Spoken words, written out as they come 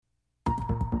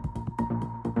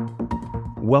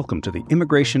Welcome to the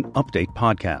Immigration Update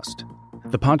Podcast,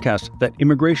 the podcast that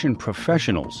immigration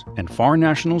professionals and foreign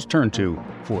nationals turn to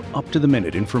for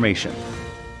up-to-the-minute information.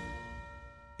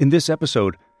 In this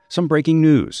episode, some breaking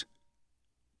news.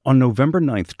 On November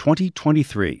 9th,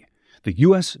 2023, the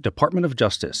U.S. Department of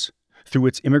Justice, through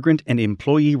its Immigrant and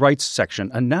Employee Rights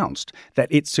section, announced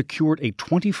that it secured a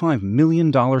 $25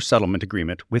 million settlement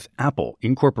agreement with Apple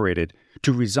Incorporated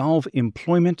to resolve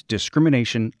employment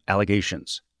discrimination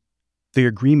allegations. The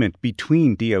agreement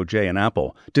between DOJ and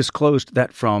Apple disclosed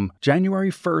that from January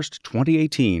 1st,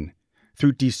 2018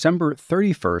 through December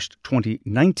 31st,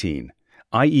 2019,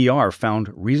 IER found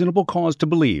reasonable cause to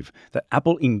believe that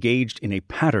Apple engaged in a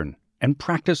pattern and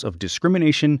practice of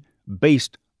discrimination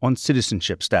based on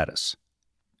citizenship status.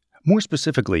 More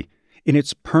specifically, in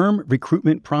its perm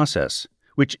recruitment process,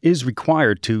 which is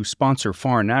required to sponsor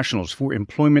foreign nationals for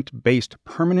employment-based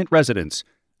permanent residence,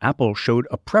 Apple showed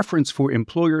a preference for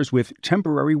employers with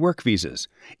temporary work visas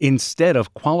instead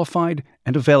of qualified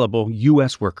and available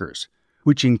U.S. workers,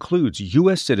 which includes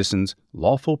U.S. citizens,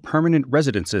 lawful permanent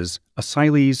residences,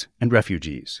 asylees, and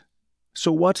refugees.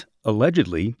 So what,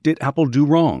 allegedly, did Apple do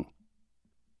wrong?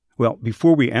 Well,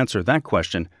 before we answer that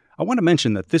question, I want to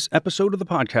mention that this episode of the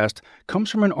podcast comes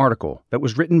from an article that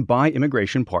was written by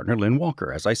immigration partner Lynn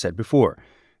Walker, as I said before.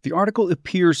 The article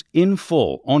appears in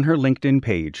full on her LinkedIn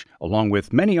page, along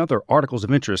with many other articles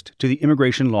of interest to the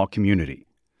immigration law community.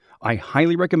 I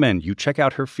highly recommend you check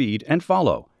out her feed and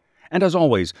follow. And as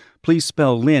always, please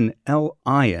spell Lynn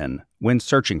L-I-N when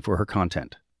searching for her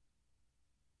content.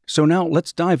 So now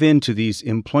let's dive into these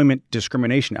employment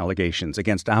discrimination allegations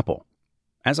against Apple.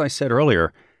 As I said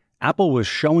earlier, Apple was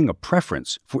showing a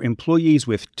preference for employees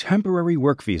with temporary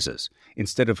work visas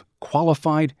instead of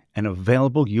qualified and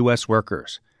available U.S.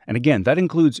 workers. And again, that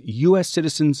includes U.S.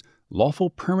 citizens,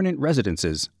 lawful permanent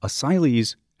residences,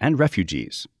 asylees, and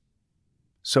refugees.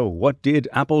 So what did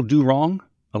Apple do wrong,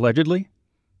 allegedly?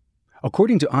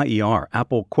 According to IER,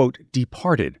 Apple, quote,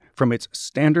 departed from its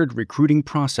standard recruiting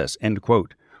process, end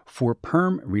quote, for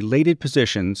perm-related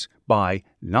positions by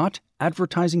not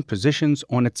advertising positions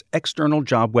on its external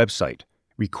job website,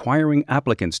 requiring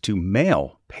applicants to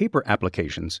mail paper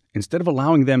applications instead of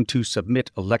allowing them to submit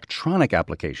electronic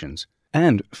applications,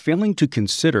 and failing to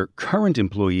consider current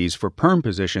employees for perm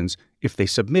positions if they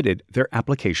submitted their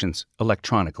applications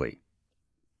electronically.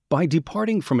 By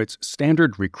departing from its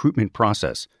standard recruitment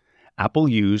process, Apple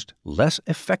used less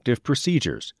effective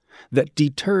procedures that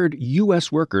deterred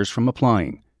U.S. workers from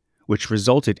applying, which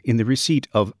resulted in the receipt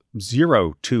of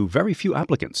 0 to very few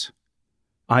applicants.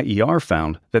 IER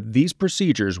found that these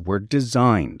procedures were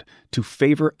designed to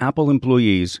favor Apple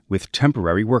employees with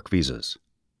temporary work visas.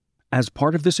 As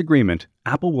part of this agreement,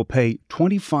 Apple will pay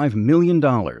 $25 million,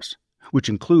 which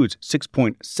includes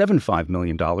 $6.75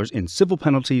 million in civil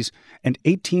penalties and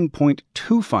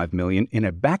 $18.25 million in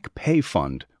a back pay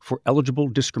fund for eligible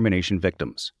discrimination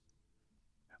victims.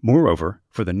 Moreover,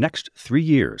 for the next 3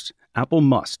 years, Apple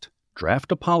must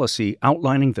draft a policy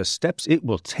outlining the steps it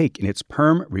will take in its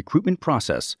perm recruitment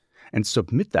process and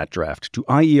submit that draft to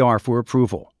IER for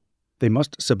approval. They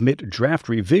must submit draft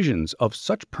revisions of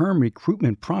such perm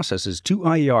recruitment processes to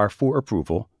IER for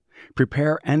approval,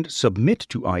 prepare and submit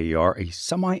to IER a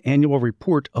semi-annual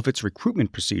report of its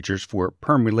recruitment procedures for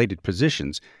perm-related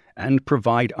positions, and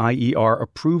provide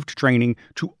IER-approved training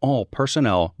to all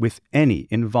personnel with any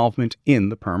involvement in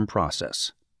the perm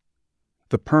process.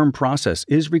 The perm process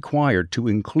is required to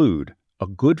include a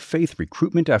good faith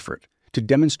recruitment effort to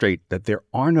demonstrate that there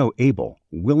are no able,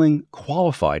 willing,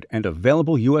 qualified, and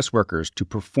available U.S. workers to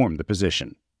perform the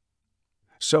position.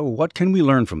 So what can we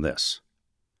learn from this?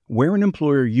 Where an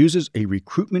employer uses a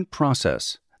recruitment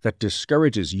process that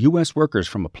discourages U.S. workers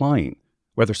from applying,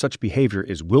 whether such behavior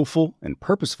is willful and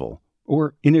purposeful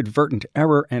or inadvertent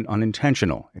error and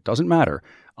unintentional, it doesn't matter,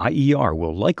 IER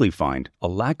will likely find a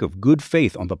lack of good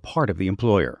faith on the part of the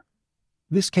employer.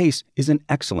 This case is an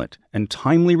excellent and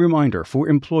timely reminder for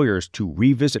employers to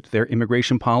revisit their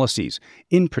immigration policies,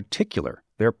 in particular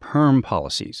their perm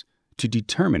policies, to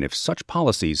determine if such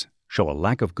policies show a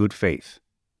lack of good faith.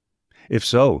 If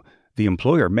so, the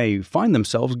employer may find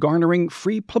themselves garnering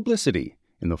free publicity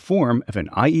in the form of an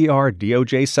IER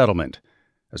DOJ settlement,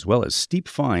 as well as steep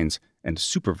fines and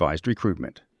supervised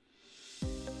recruitment.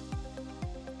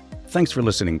 Thanks for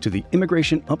listening to the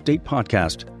Immigration Update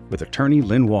Podcast with attorney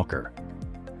Lynn Walker.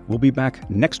 We'll be back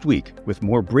next week with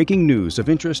more breaking news of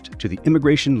interest to the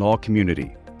immigration law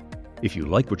community. If you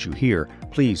like what you hear,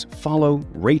 please follow,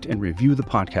 rate, and review the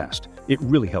podcast. It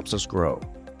really helps us grow.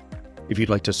 If you'd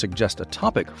like to suggest a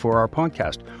topic for our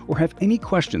podcast or have any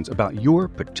questions about your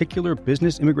particular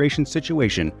business immigration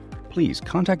situation, please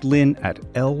contact Lynn at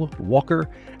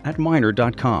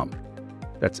lwalker@miner.com.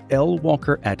 That's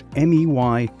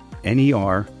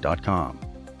lwalker@meyner.com.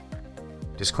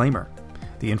 Disclaimer.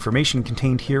 The information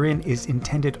contained herein is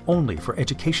intended only for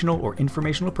educational or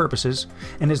informational purposes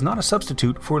and is not a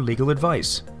substitute for legal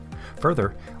advice.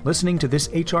 Further, listening to this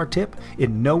HR tip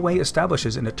in no way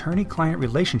establishes an attorney-client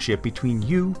relationship between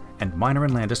you and Miner &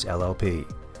 Landis, LLP.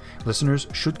 Listeners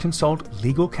should consult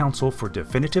legal counsel for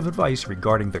definitive advice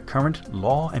regarding the current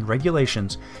law and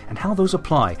regulations and how those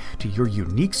apply to your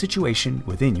unique situation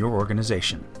within your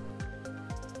organization.